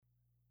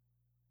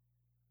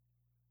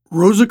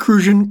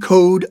Rosicrucian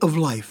Code of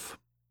Life.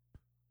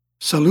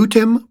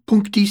 Salutem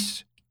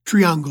punctis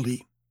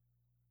trianguli.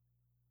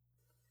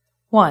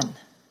 1.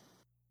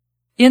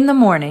 In the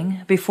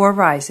morning, before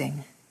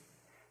rising,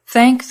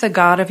 thank the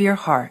God of your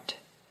heart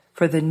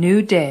for the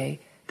new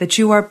day that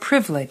you are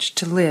privileged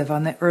to live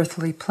on the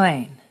earthly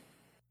plane,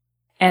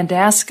 and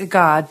ask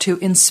God to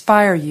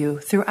inspire you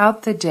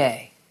throughout the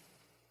day.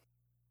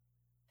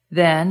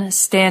 Then,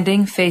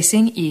 standing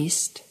facing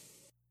east,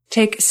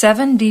 take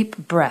 7 deep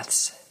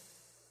breaths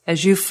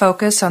as you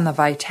focus on the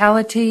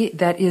vitality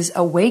that is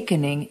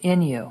awakening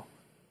in you.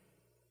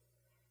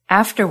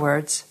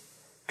 Afterwards,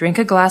 drink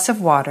a glass of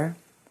water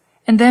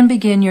and then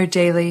begin your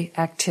daily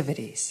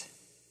activities.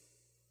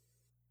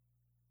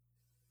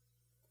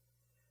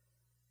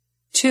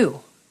 2.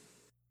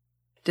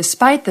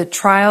 Despite the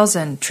trials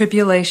and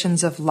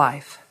tribulations of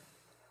life,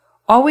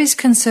 always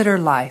consider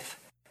life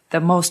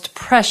the most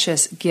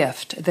precious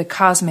gift the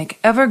cosmic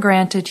ever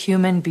granted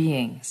human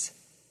beings,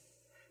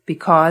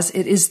 because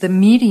it is the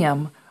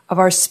medium of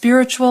our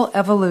spiritual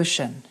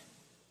evolution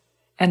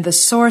and the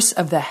source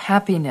of the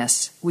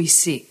happiness we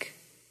seek.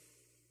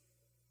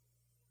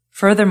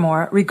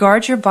 Furthermore,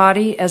 regard your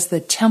body as the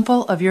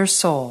temple of your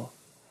soul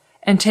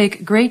and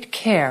take great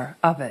care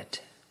of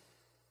it.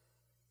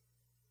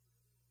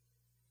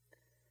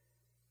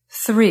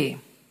 3.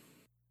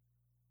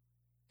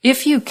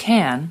 If you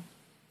can,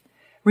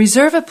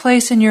 reserve a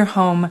place in your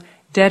home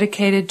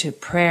dedicated to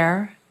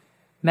prayer,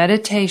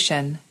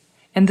 meditation,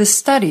 and the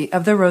study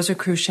of the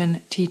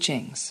Rosicrucian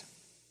teachings.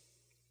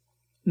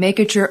 Make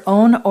it your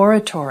own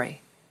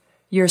oratory,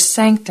 your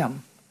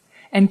sanctum,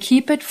 and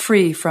keep it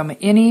free from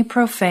any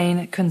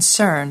profane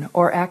concern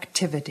or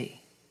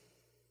activity.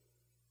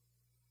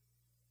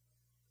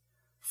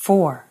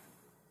 4.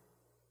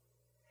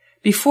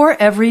 Before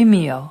every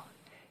meal,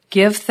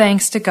 give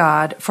thanks to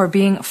God for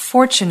being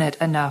fortunate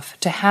enough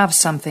to have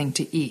something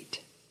to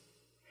eat,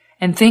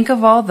 and think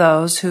of all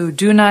those who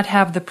do not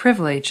have the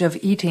privilege of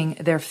eating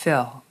their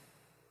fill.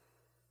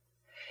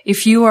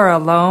 If you are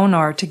alone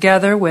or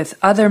together with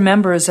other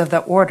members of the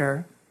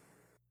order,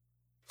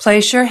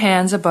 place your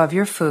hands above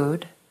your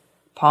food,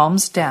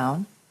 palms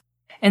down,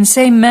 and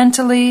say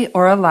mentally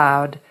or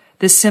aloud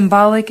the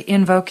symbolic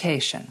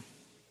invocation.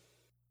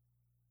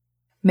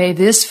 May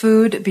this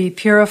food be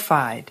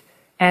purified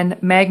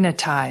and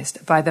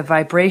magnetized by the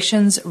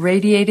vibrations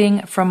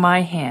radiating from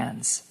my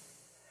hands,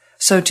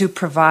 so to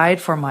provide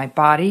for my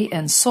body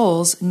and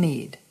soul's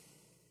need.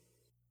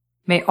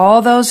 May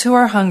all those who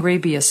are hungry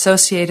be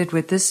associated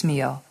with this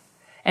meal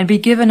and be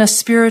given a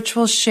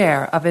spiritual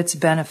share of its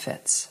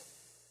benefits.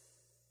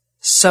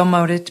 So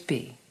mote it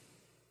be.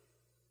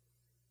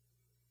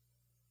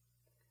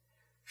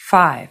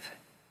 5.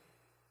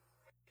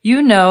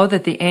 You know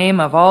that the aim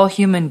of all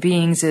human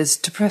beings is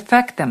to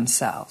perfect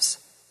themselves,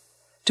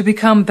 to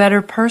become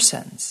better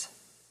persons.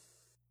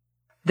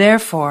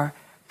 Therefore,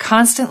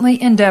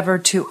 constantly endeavor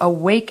to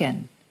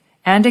awaken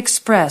and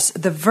express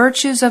the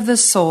virtues of the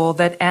soul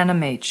that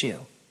animate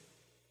you.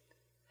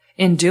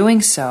 In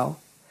doing so,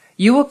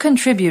 you will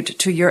contribute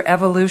to your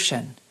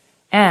evolution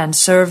and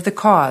serve the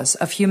cause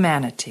of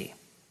humanity.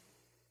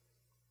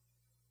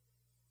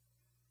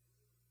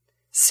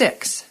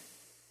 6.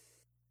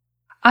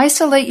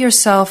 Isolate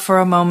yourself for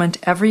a moment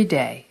every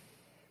day,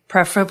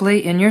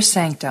 preferably in your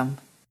sanctum,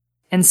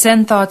 and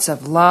send thoughts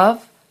of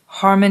love,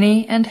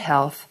 harmony, and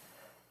health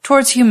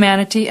towards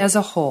humanity as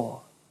a whole,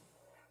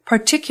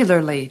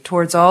 particularly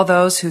towards all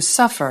those who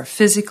suffer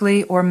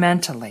physically or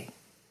mentally.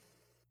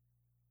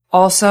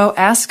 Also,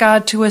 ask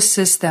God to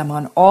assist them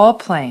on all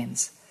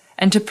planes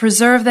and to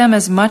preserve them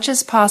as much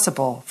as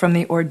possible from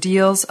the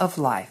ordeals of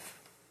life.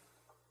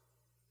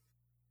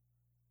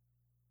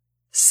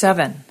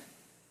 7.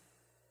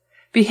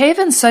 Behave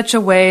in such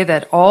a way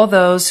that all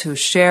those who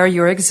share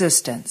your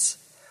existence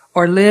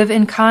or live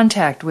in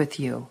contact with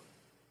you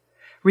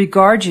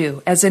regard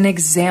you as an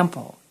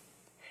example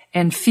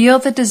and feel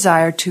the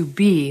desire to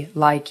be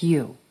like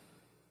you.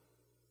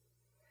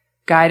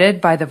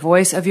 Guided by the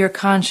voice of your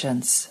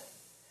conscience,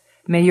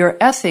 may your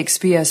ethics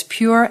be as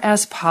pure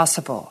as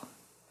possible,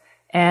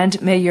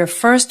 and may your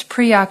first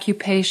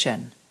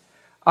preoccupation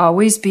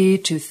always be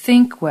to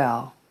think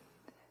well,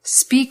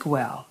 speak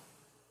well,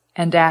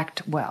 and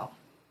act well.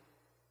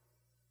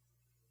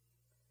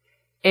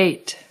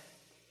 8.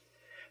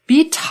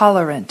 Be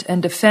tolerant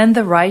and defend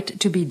the right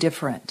to be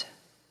different.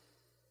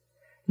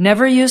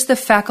 Never use the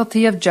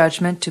faculty of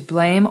judgment to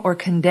blame or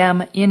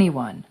condemn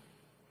anyone,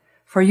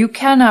 for you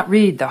cannot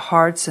read the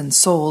hearts and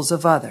souls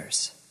of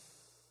others.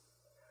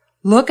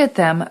 Look at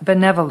them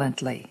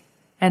benevolently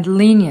and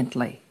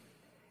leniently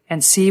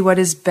and see what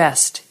is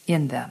best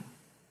in them.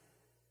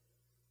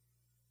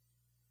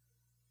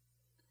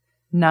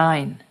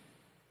 9.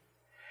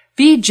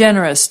 Be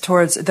generous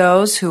towards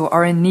those who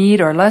are in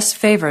need or less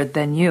favored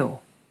than you.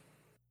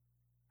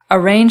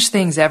 Arrange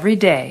things every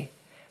day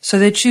so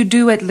that you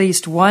do at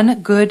least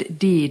one good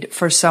deed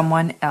for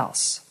someone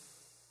else.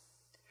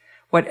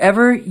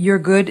 Whatever your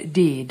good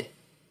deed,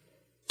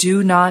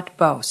 do not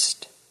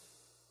boast,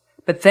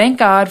 but thank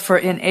God for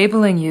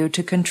enabling you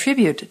to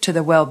contribute to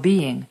the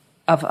well-being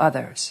of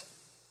others.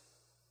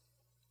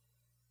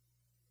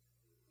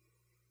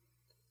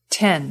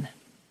 10.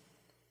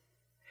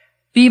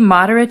 Be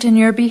moderate in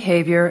your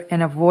behavior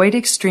and avoid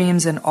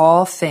extremes in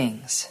all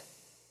things.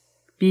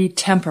 Be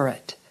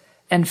temperate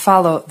and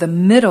follow the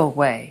middle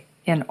way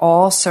in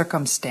all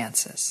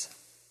circumstances.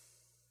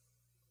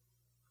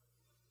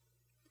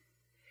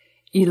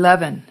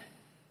 11.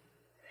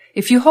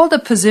 If you hold a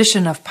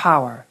position of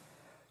power,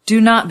 do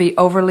not be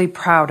overly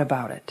proud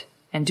about it,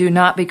 and do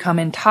not become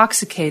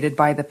intoxicated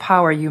by the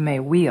power you may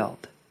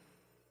wield.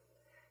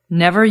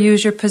 Never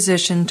use your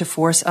position to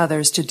force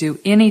others to do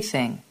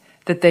anything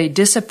that they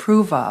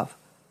disapprove of,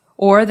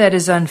 or that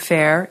is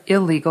unfair,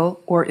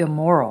 illegal, or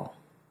immoral.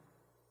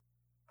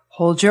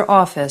 Hold your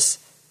office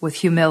with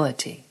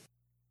humility,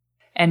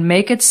 and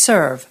make it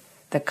serve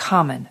the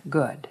common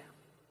good.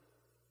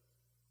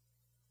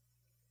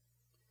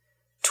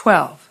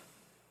 12.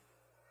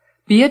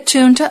 Be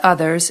attuned to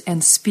others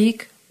and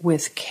speak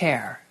with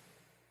care.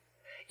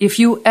 If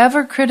you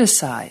ever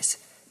criticize,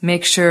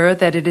 make sure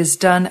that it is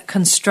done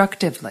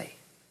constructively.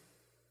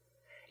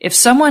 If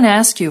someone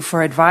asks you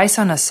for advice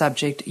on a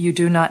subject you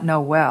do not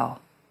know well,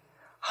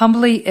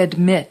 humbly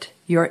admit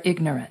your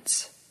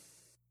ignorance.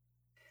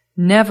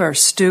 Never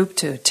stoop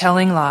to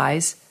telling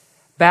lies,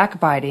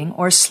 backbiting,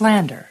 or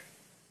slander.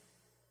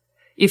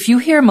 If you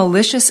hear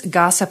malicious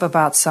gossip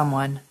about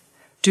someone,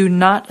 do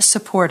not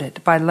support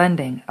it by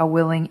lending a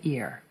willing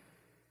ear.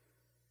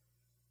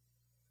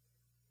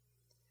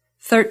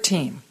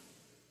 13.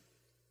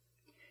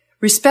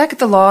 Respect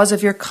the laws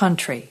of your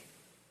country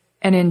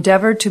and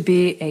endeavor to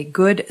be a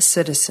good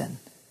citizen.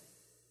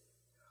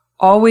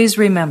 Always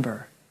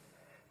remember,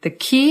 the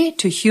key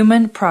to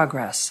human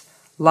progress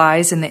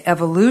lies in the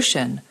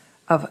evolution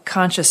of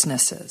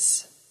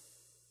consciousnesses.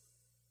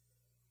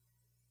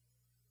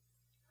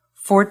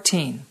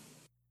 14.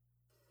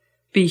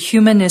 Be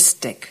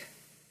humanistic.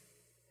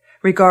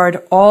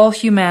 Regard all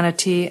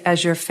humanity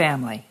as your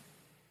family.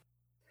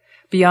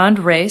 Beyond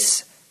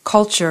race,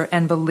 culture,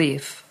 and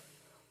belief,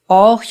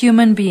 all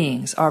human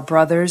beings are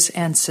brothers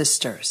and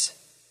sisters.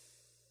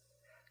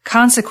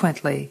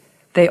 Consequently,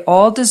 they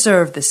all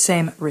deserve the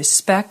same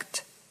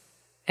respect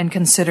and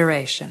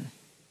consideration.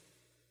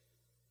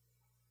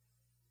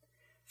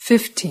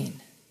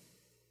 15.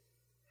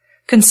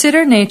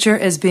 Consider nature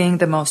as being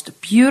the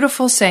most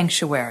beautiful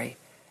sanctuary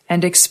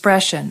and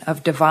expression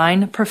of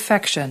divine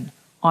perfection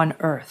on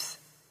earth.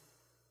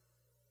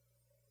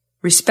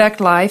 Respect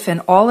life in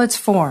all its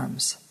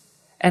forms,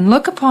 and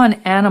look upon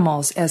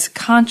animals as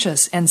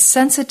conscious and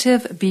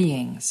sensitive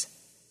beings,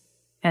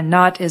 and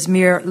not as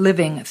mere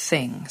living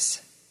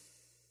things.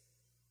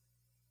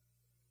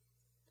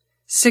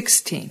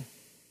 16.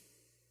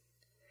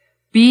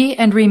 Be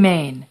and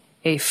remain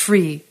a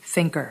free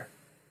thinker.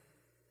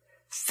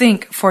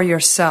 Think for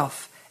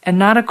yourself, and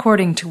not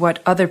according to what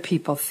other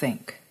people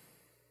think.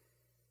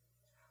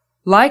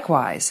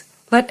 Likewise,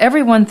 let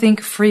everyone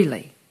think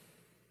freely.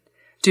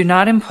 Do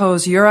not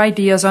impose your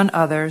ideas on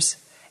others,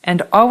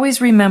 and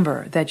always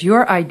remember that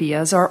your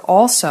ideas are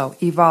also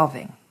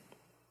evolving.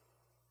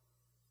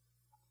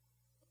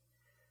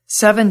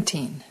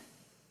 17.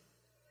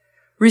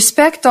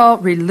 Respect all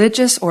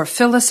religious or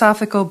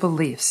philosophical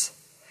beliefs,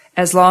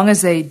 as long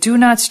as they do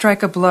not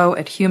strike a blow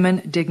at human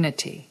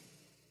dignity.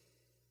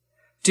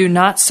 Do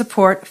not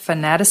support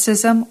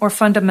fanaticism or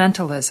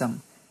fundamentalism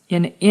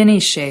in any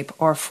shape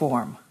or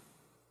form.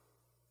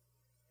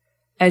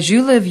 As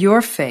you live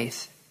your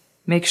faith,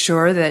 make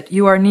sure that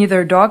you are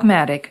neither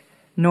dogmatic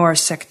nor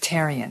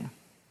sectarian.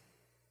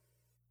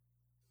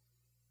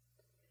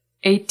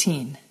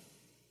 18.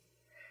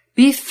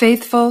 Be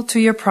faithful to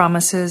your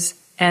promises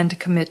and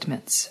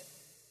commitments.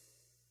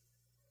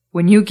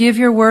 When you give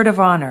your word of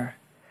honor,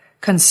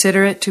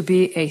 consider it to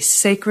be a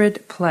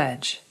sacred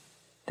pledge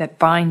that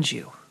binds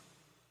you.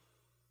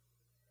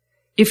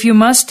 If you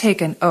must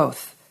take an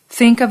oath,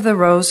 think of the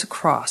Rose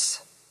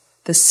Cross,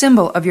 the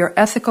symbol of your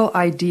ethical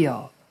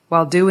ideal,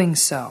 while doing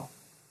so.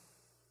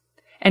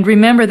 And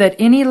remember that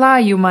any lie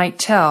you might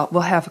tell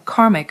will have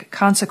karmic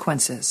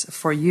consequences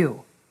for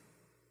you.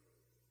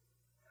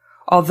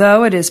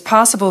 Although it is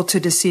possible to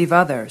deceive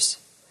others,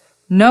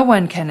 no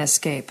one can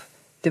escape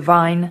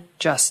divine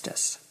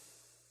justice.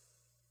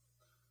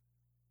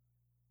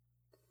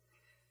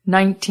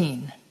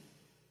 19.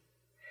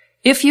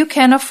 If you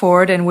can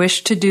afford and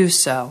wish to do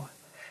so,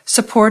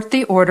 support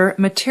the order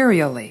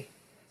materially,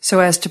 so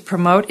as to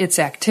promote its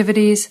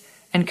activities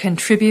and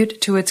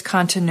contribute to its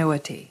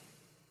continuity.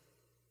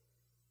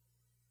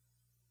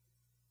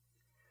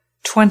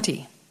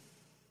 20.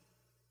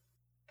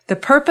 The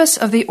purpose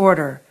of the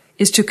order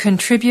is to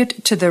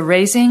contribute to the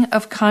raising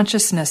of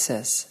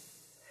consciousnesses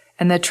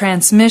and the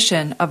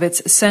transmission of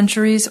its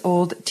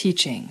centuries-old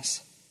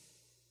teachings.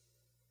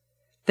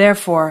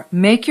 Therefore,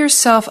 make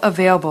yourself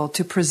available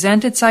to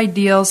present its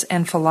ideals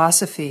and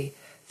philosophy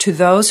to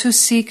those who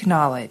seek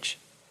knowledge,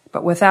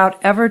 but without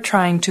ever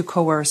trying to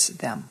coerce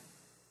them.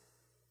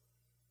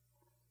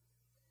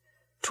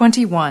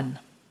 21.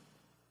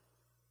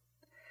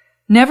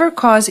 Never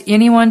cause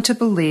anyone to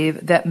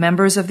believe that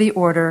members of the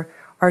order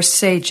are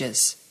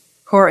sages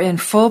who are in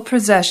full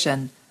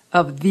possession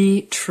of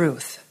the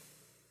truth.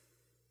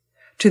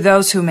 To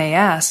those who may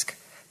ask,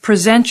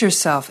 present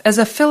yourself as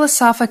a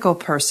philosophical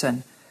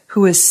person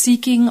who is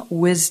seeking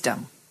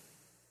wisdom.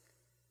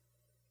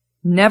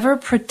 Never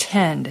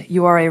pretend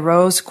you are a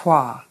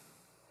Rosicrucian,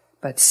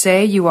 but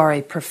say you are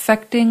a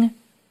perfecting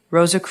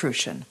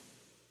Rosicrucian.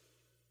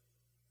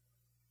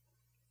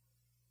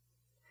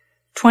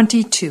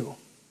 22.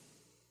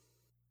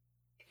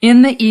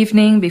 In the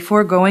evening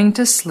before going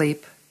to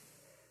sleep,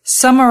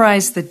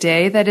 summarize the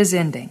day that is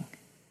ending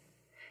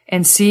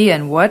and see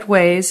in what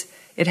ways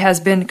it has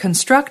been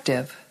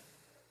constructive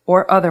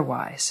or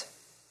otherwise.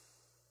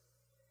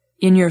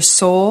 In your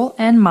soul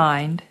and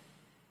mind,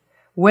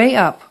 weigh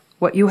up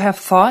what you have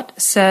thought,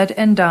 said,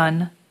 and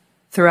done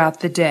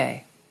throughout the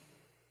day.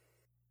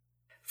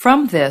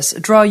 From this,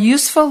 draw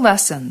useful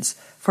lessons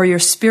for your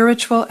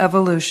spiritual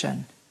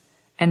evolution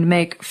and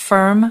make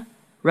firm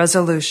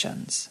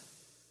resolutions.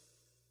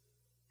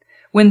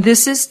 When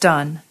this is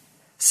done,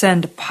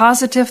 send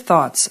positive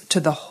thoughts to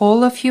the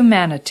whole of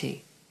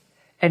humanity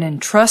and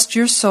entrust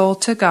your soul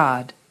to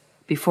God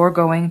before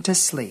going to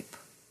sleep.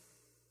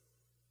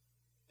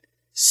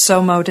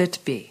 So mote it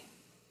be.